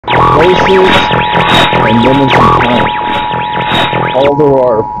places and moments in time. All there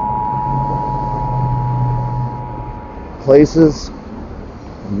are places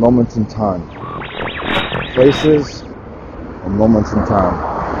and moments in time. Places and moments in time.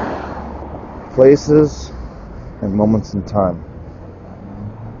 Places and moments in time.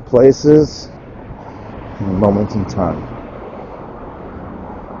 Places and moments in time.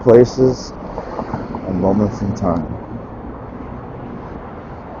 Places and moments in time.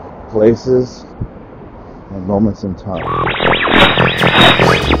 Places and moments in time.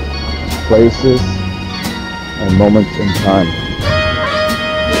 Places and moments in time.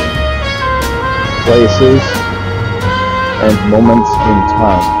 Places and moments in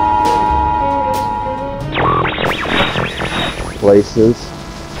time. Places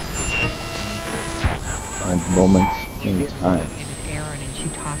and moments in time.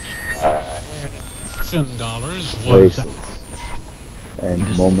 Places and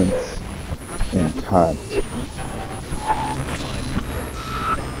moments in time.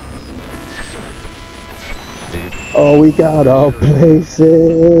 Oh, we got our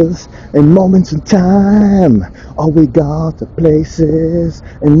places and moments in time. Oh, we got the places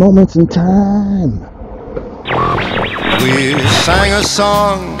and moments in time. We sang a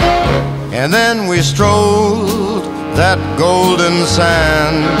song and then we strolled that golden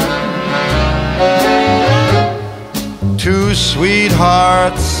sand. Two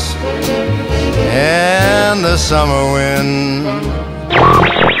sweethearts and the summer wind.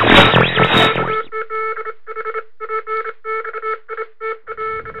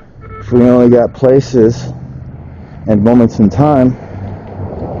 If we only got places and moments in time,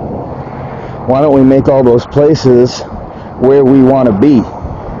 why don't we make all those places where we want to be?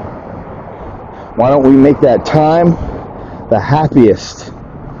 Why don't we make that time the happiest?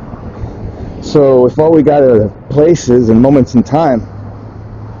 So if all we got are places and moments in time,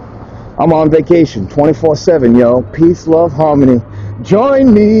 I'm on vacation 24/7, yo. Peace, love, harmony.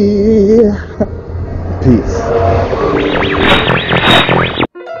 Join me. Peace.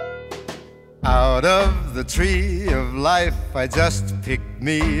 Out of the tree of life I just picked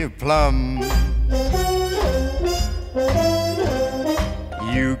me a plum.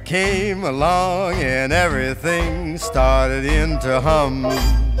 You came along and everything started into hum.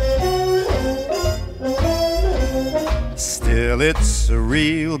 Still it's a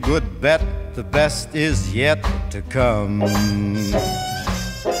real good bet, the best is yet to come.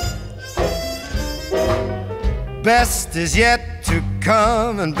 Best is yet to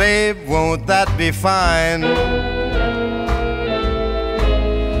come, and babe, won't that be fine?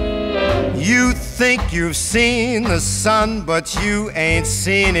 You think you've seen the sun, but you ain't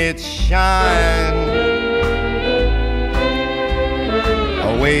seen it shine.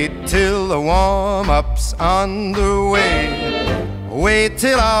 Wait till the warm-up's underway. Wait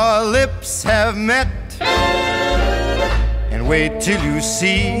till our lips have met. And wait till you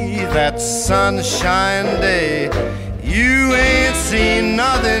see that sunshine day. You ain't seen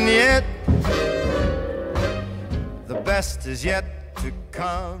nothing yet. The best is yet to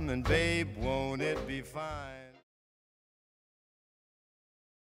come, and babe, won't it be fine?